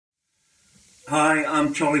Hi,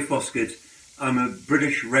 I'm Charlie Foskett. I'm a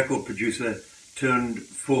British record producer turned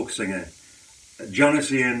folk singer. Janis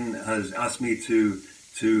Ian has asked me to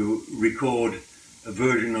record a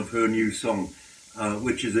version of her new song,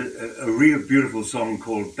 which is a real beautiful song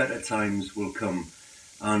called Better Times Will Come.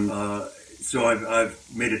 And so I've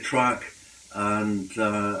made a track, and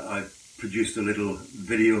I've produced a little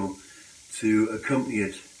video to accompany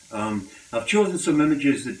it. I've chosen some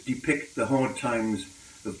images that depict the hard times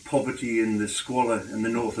of poverty and the squalor in the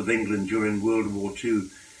north of England during World War II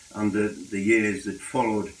and the years that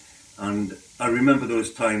followed. And I remember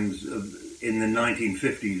those times in the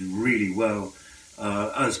 1950s really well.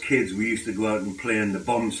 As kids, we used to go out and play in the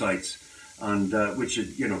bomb sites, and which are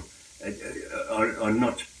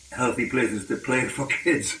not healthy places to play for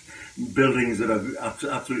kids. Buildings that are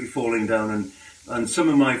absolutely falling down, and some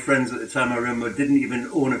of my friends at the time, I remember, didn't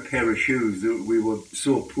even own a pair of shoes. We were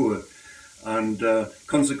so poor, and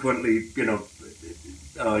consequently,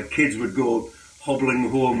 kids would go hobbling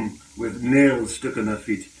home with nails stuck in their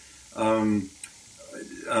feet.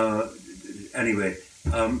 Anyway,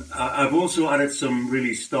 I've also added some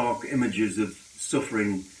really stark images of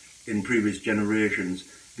suffering in previous generations,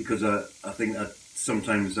 because I think that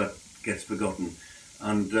sometimes that gets forgotten.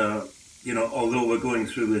 And although we're going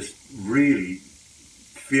through this really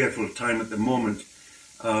fearful time at the moment,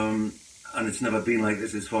 and it's never been like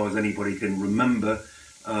this as far as anybody can remember,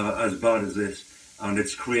 as bad as this, and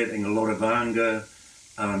it's creating a lot of anger,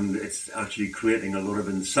 and it's actually creating a lot of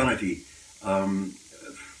insanity.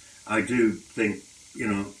 I do think,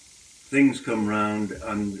 things come round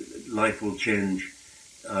and life will change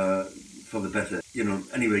for the better.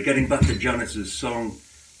 Anyway, getting back to Janis's song,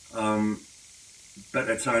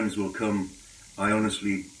 better times will come. I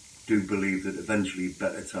honestly do believe that eventually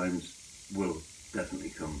better times will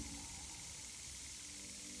definitely come.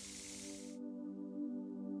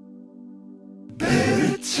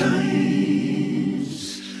 Better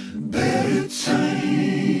times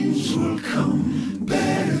will come.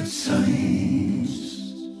 Better times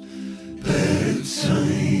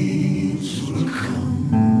will come.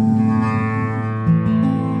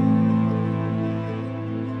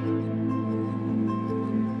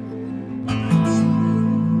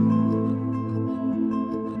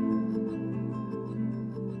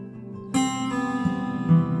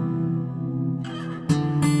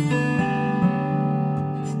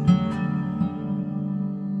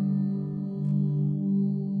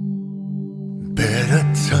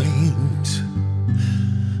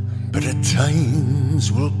 Better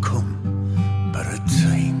times will come. Better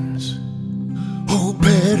times, oh,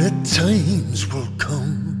 better times will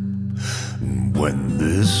come, when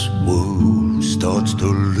this world starts to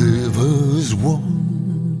live as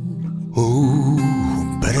one. Oh,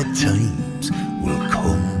 better times will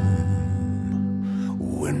come,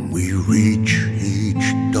 when we reach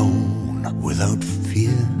each dawn without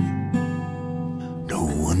fear. No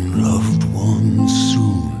unloved one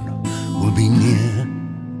soon will be near,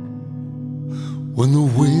 when the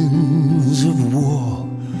winds of war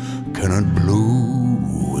cannot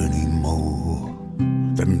blow anymore.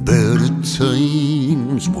 Then better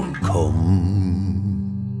times will come.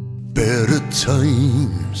 Better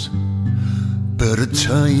times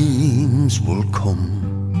will come.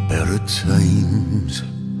 Better times,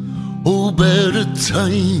 oh, better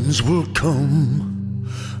times will come,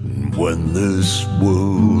 when this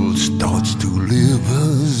world starts to live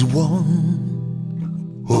as one.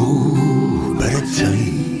 Oh, better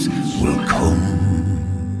times will come.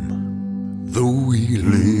 Though we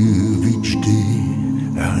live each day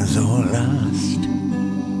as our last,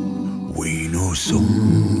 we know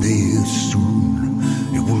someday soon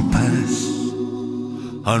it will pass,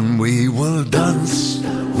 and we will dance,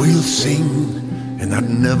 we'll sing in that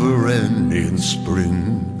never-ending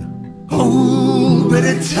spring. Oh,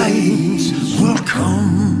 better times will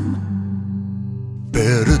come.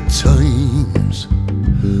 Better times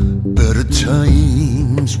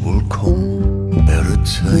will come. Better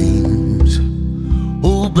times,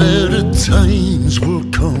 oh, better times will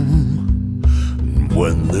come,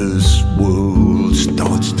 when this world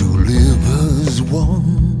starts to live as one.